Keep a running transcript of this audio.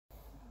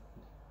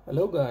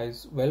Hello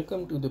guys,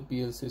 welcome to the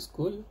PLC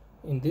school.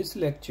 In this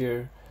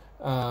lecture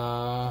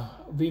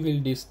we will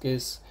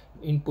discuss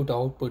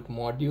input-output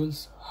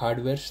modules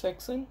hardware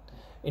section.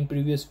 In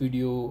previous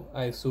video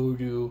I showed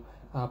you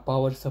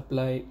power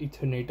supply,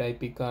 Ethernet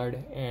IP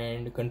card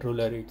and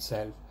controller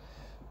itself.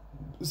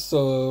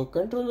 So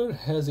controller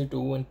has its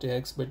own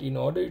text, but in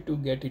order to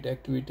get it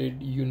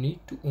activated you need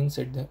to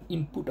insert the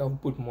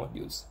input-output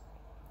modules.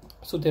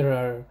 So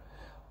there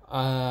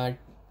are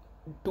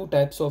two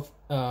types of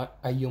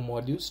IO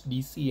modules,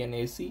 DC and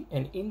AC,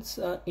 and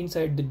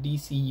inside the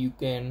DC you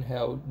can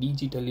have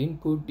digital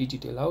input,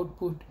 digital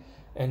output,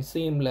 and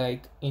same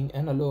like in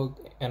analog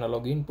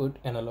input,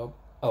 analog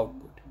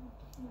output,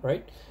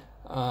 right?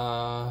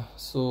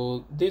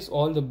 So this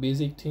all the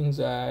basic things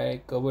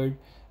I covered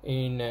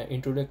in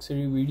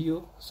introductory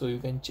video, so you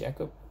can check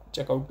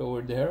out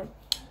over there.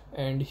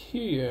 And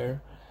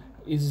here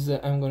is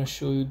I'm going to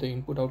show you the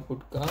input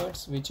output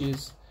cards, which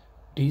is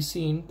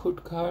DC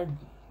input card,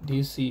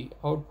 DC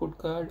output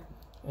card,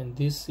 and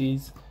this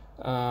is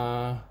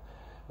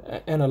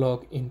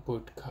analog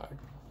input card.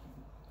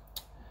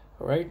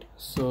 Alright,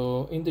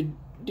 so in the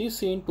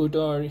DC input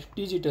or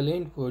digital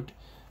input,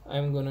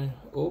 I'm gonna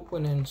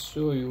open and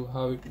show you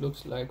how it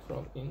looks like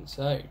from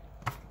inside.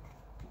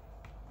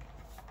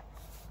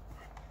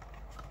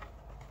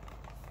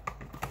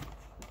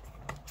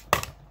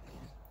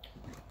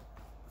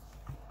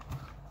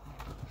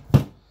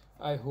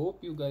 I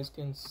hope you guys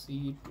can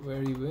see it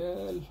very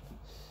well.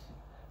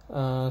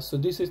 So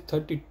this is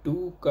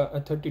 32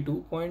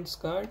 points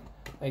card.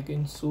 I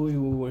can show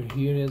you over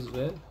here as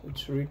well.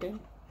 It's written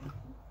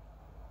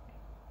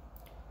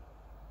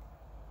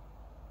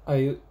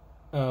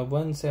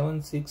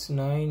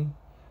 1769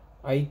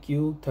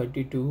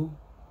 IQ32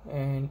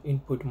 and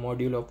input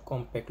module of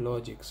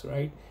Compactlogix,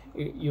 right?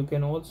 You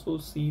can also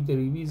see the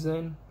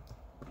revision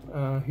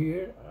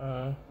here.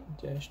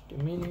 Just a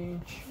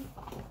minute.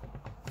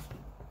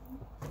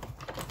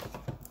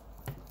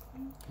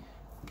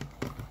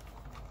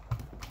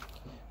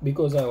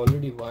 Because I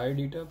already wired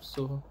it up,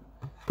 so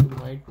you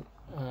might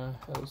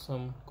have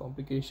some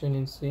complication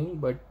in seeing,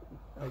 but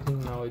I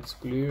think now it's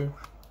clear.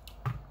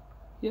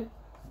 Yeah,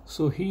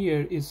 so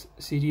here is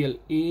serial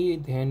A,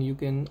 then you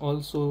can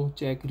also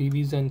check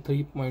revision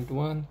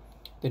 3.1.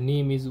 the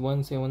name is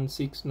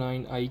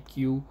 1769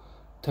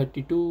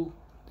 IQ32,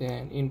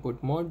 then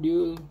input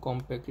module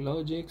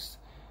Compactlogix,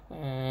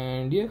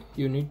 and yeah,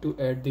 you need to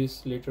add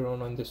this later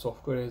on the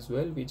software as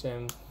well, which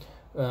I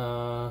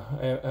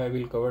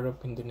will cover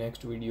up in the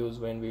next videos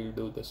when we'll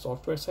do the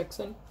software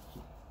section.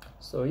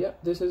 So yeah,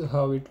 this is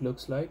how it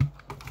looks like.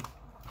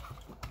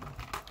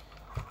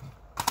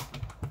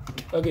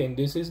 Again,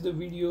 this is the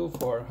video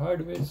for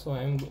hardware, so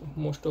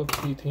most of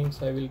the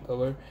things I will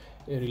cover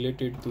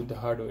related to the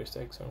hardware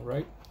section,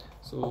 right?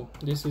 So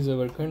this is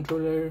our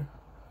controller.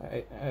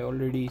 I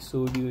already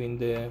showed you in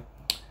the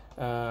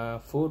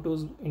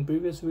photos in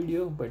previous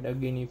video, but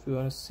again, if you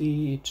want to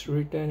see, it's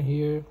written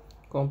here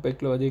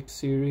Compactlogix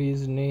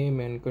series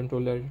name and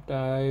controller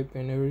type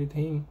and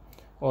everything,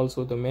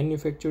 also the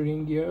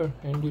manufacturing year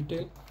and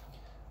detail.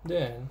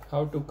 Then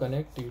how to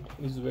connect it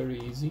is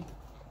very easy.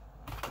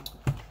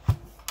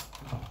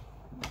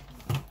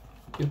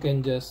 You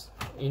can just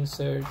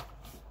insert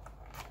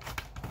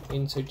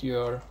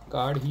your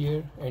card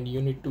here, and you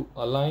need to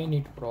align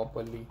it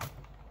properly.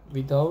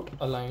 Without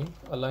align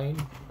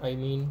I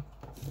mean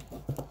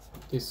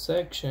this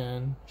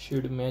section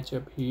should match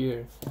up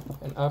here,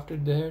 and after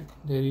that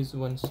there is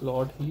one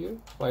slot here,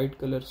 white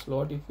color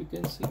slot. If you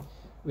can see,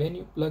 when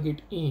you plug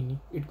it in,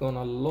 it's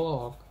gonna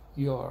lock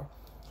your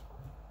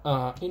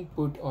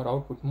input or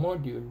output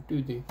module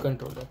to the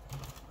controller.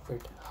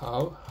 But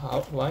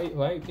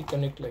why we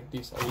connect like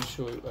this, I will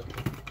show you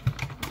again.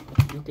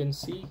 You can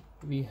see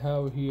we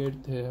have here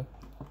the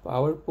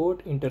power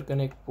port,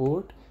 interconnect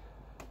port,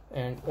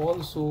 and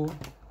also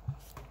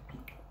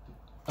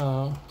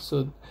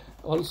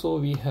also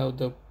we have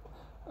the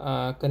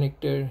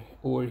connector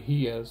over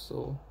here.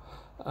 So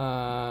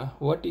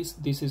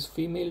this is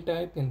female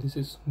type and this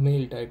is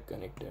male type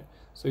connector.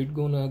 So it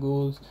gonna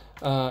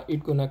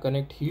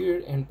connect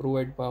here and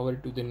provide power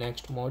to the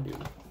next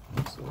module.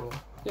 So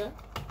yeah,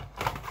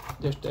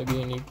 just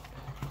again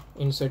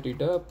insert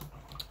it up,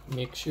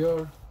 make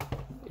sure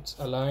it's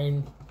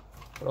aligned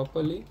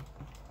properly.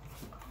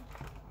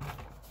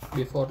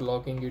 Before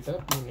locking it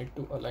up, you need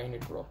to align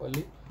it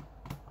properly.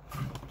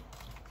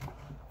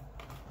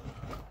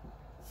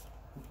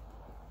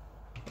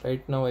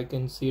 Right now I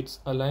can see it's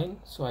aligned,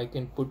 so I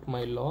can put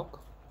my lock.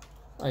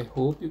 I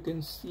hope you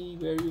can see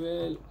very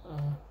well.